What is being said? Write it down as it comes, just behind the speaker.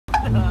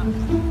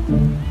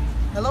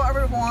Hello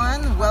everyone,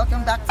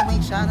 welcome back to my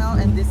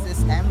channel, and this is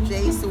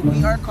MJ. So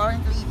we are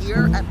currently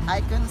here at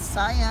Icon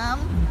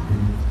Siam,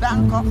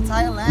 Bangkok,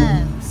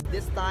 Thailand.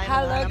 This time,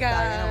 hello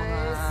guys! Tayo ng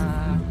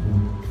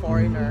mga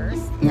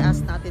foreigners.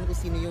 I-ask natin kung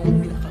sino yung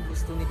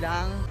pinakagusto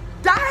nilang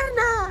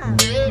Darna!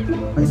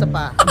 Isa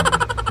pa.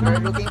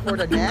 We're looking for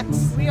the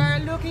next. We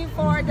are looking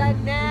for the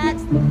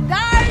next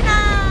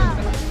Darna!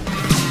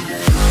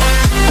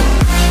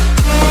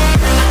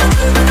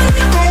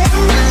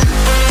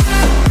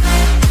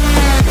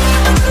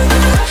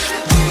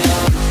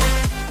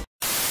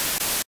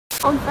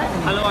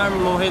 Hello, I'm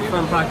Mohit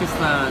from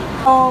Pakistan.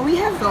 Oh, we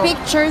have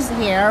pictures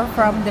here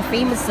from the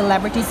famous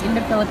celebrities in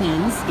the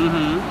Philippines.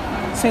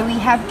 So we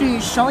have to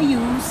show you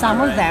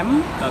some of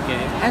them. Okay.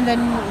 And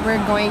then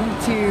we're going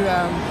to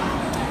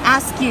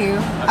ask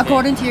you,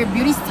 according to your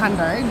beauty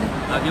standard,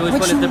 which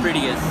one is the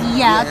prettiest?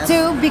 Yeah, yes.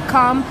 To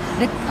become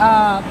the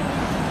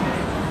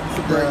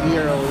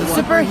superhero.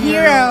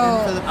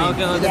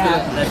 Okay, let's do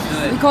it. Let's do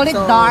it. We call it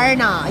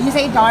Darna. You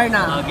say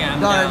Darna. Okay, I'm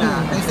Darna.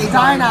 down. You say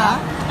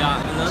Darna.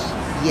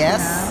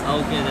 Yes.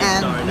 Okay, that's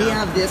and Darna. we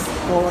have these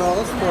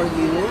photos for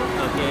you.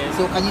 Okay.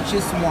 So can you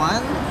choose one?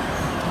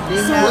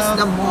 So who's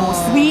the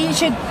most? We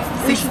should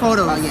 6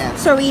 photos. Oh, yes.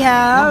 So we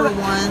have number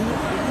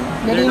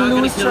 1. Nadine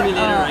Lustre,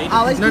 right?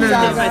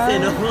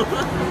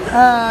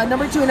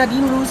 Number 2,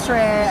 Nadine Lustre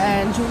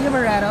and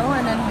Barreto,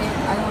 and then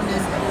I want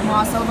this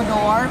Mars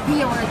Ravelo,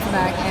 Pia Alonzo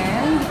Wurtzbach,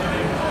 and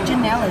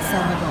Janella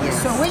Salvador. Yes.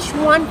 So which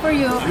one for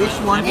you?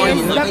 Which one for is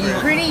you? the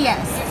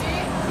prettiest?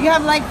 You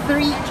have like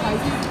 3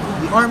 choices.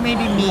 Or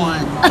maybe me.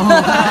 One.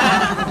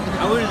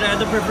 I would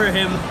rather prefer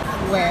him.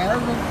 Well,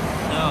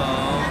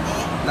 No.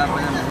 That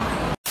one.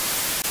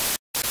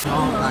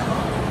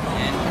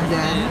 And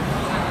then.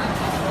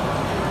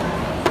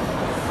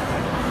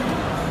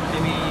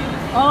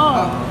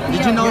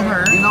 Did you know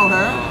her? You know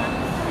her?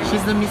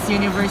 She's the Miss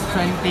Universe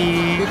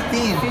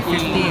 2015.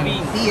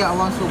 15. Pia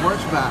Alonzo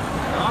Wurtzbach.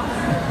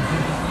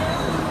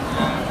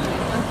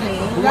 okay.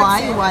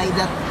 Why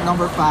that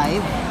number 5?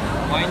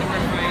 Why number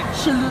 5?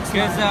 She looks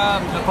Because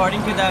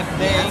according to that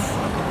thing,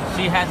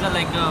 she has a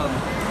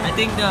I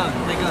think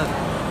like a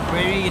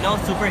very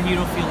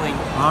superhero feeling.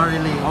 Oh,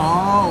 really?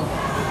 Oh.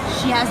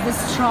 She has this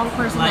strong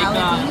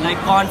personality.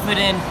 Like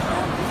confident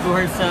to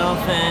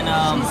herself and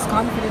she's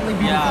confidently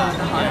beautiful at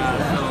the heart.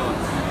 Yeah. So,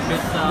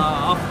 because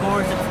of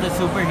course it's the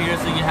superhero,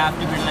 so you have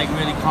to be like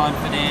really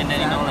confident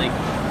and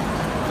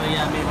So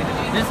yeah, maybe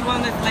this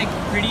one is like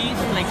pretty,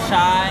 like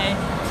shy,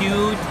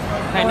 cute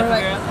kind of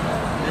girl.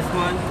 This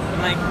one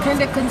like kind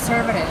of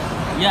conservative.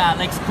 Yeah,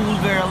 like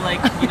schoolgirl,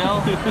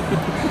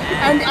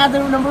 And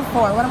other number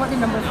 4. What about the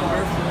number 4?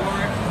 Number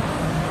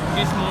 4,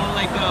 she's more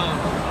like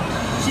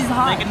she's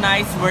hot. like a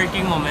nice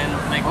working woman,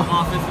 like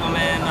office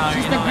woman, or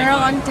she's the girl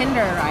on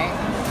Tinder, right?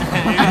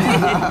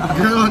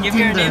 Girl on Give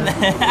your Tinder.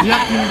 name. You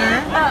have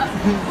Tinder?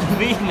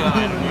 Me? No, I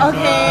don't need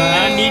Okay.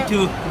 I don't need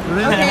to.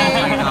 Really?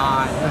 Okay.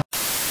 God.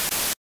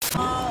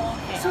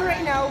 So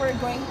right now we're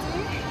going to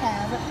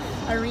have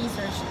a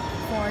research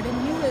for the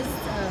newest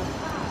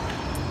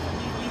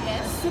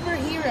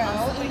superhero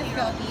in the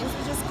Philippines,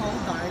 which is called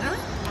Darna.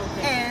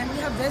 And we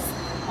have this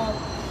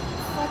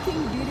fucking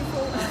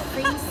beautiful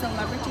famous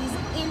celebrities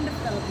in the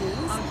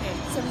Philippines.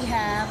 So we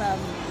have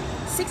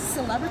 6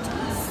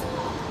 celebrities.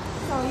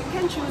 So you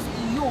can choose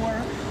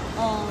your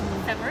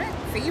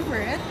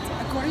favorite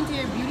according to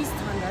your beauty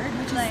standard,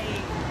 which is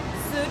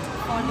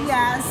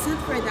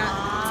suit for that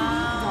to be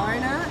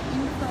Darna in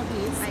the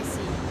Philippines. I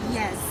see.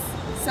 Yes.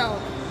 So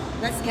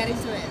let's get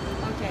into it.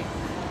 Okay.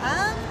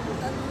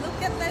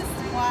 Look at this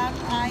one.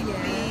 I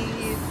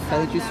think is Can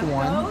you choose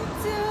one?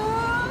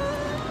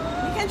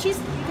 You can choose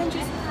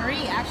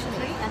 3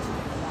 actually.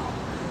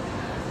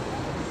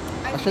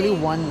 Actually,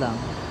 1 lang.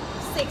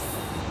 6.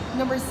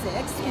 Number 6.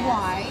 Yes.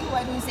 Why?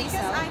 Why do you say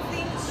because so? I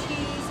think she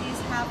is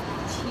have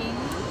chin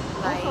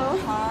like her.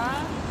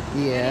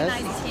 Yes.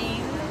 Very nice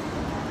chin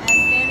and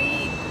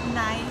very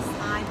nice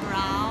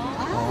eyebrow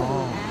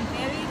Oh. and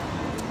very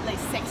like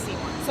sexy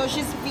one. So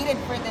she's fitted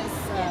for this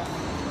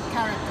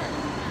character.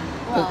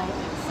 Well,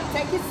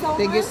 thank you so much.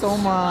 Thank you so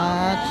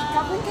much.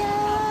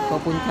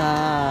 Kapun ka.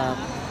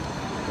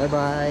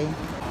 Bye-bye.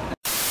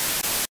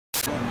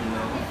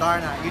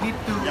 Darna, you need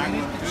to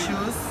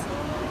choose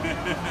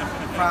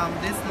from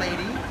this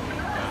lady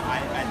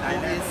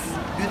who is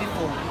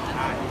beautiful.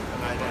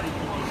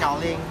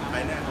 Kaoling.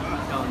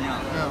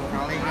 No,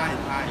 Kaoling.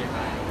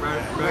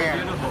 Where?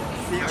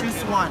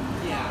 Choose one.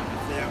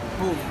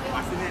 Who?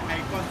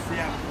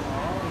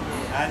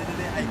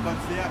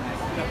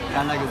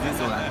 I like this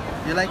one.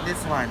 You like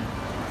this one?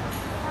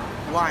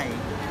 Why?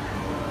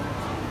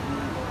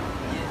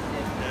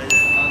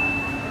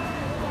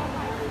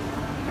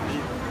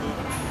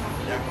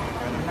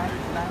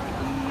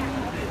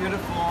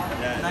 Beautiful,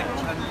 like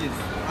Chinese.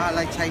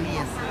 Like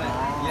Chinese.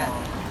 Yeah.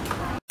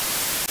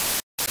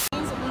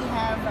 We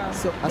have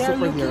So, a they're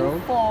superhero?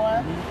 looking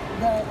for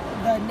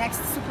the next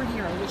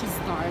superhero, which is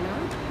Darna.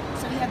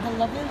 So we have the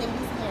lovely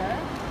ladies here.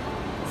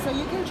 So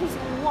you can choose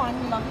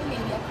one lovely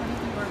lady according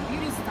to your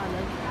beauty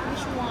standard.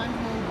 Which one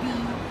will be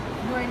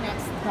your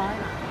next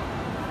Darna.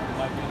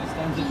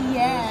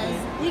 Yes,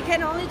 you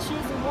can only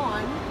choose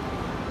one,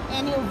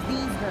 any of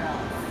these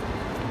girls.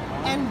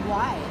 And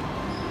why?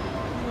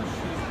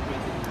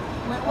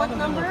 What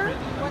number?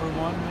 Number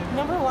one, maybe?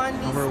 Number one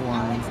is Number one.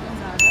 Alex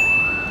Gonzaga.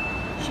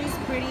 She's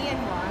pretty and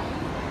why?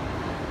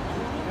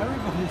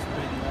 Everybody's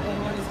pretty.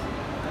 Everyone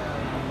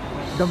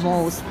is The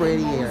most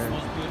prettier.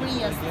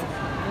 Prettiest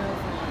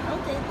girlfriend.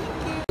 Okay,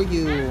 thank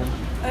you. For you.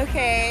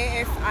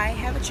 Okay, if I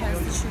have a chance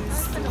to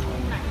choose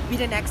be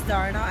the next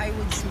Darna, I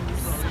would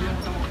choose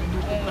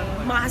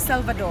Mars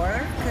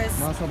Salvador because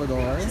Mars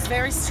Ravelo. she's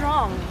very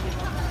strong.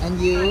 And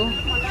you?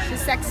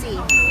 She's sexy.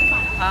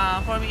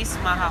 For me, it's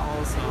Maha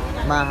also.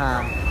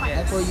 Maha.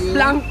 And for you? For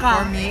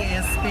Blanca. me,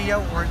 is Pia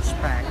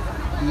Wurtzbach.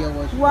 Pia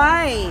Wurtzbach.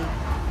 Why?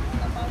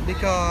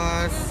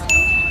 Because,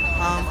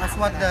 as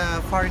what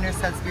the foreigner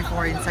says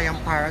before in Siam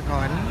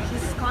Paragon,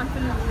 She's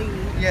confidently.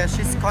 yeah,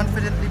 she's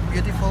confidently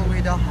beautiful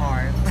with a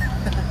heart.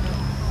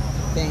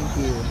 Thank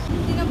you.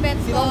 Sino bet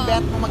ko? Sinong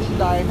bet mo maging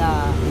Darna?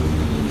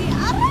 Si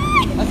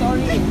Aray! Ah,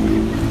 sorry.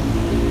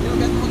 Sinong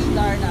bet mo maging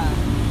Darna?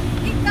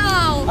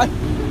 Ikaw! Ay,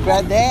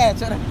 pwede.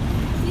 Tsura.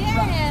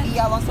 Yes!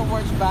 Pia Alonzo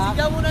Wurtzbach.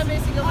 Sigaw muna, be.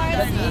 Sigaw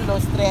muna. Nadine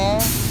Lustre.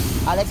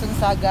 Alex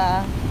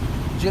Gonzaga.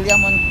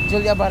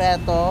 Julia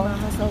Barreto.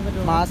 Mars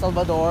Salvador. Mars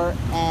Salvador.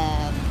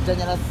 And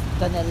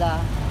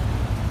Janella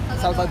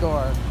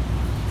Salvador.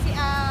 Si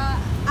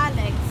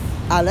Alex.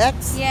 Alex?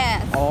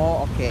 Yes.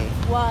 Oh, okay.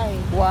 Why?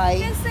 Why?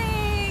 Kasi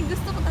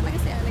gusto ko talaga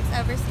si Alex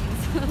ever since.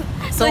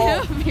 So-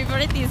 So,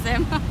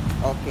 favoritism.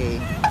 Okay.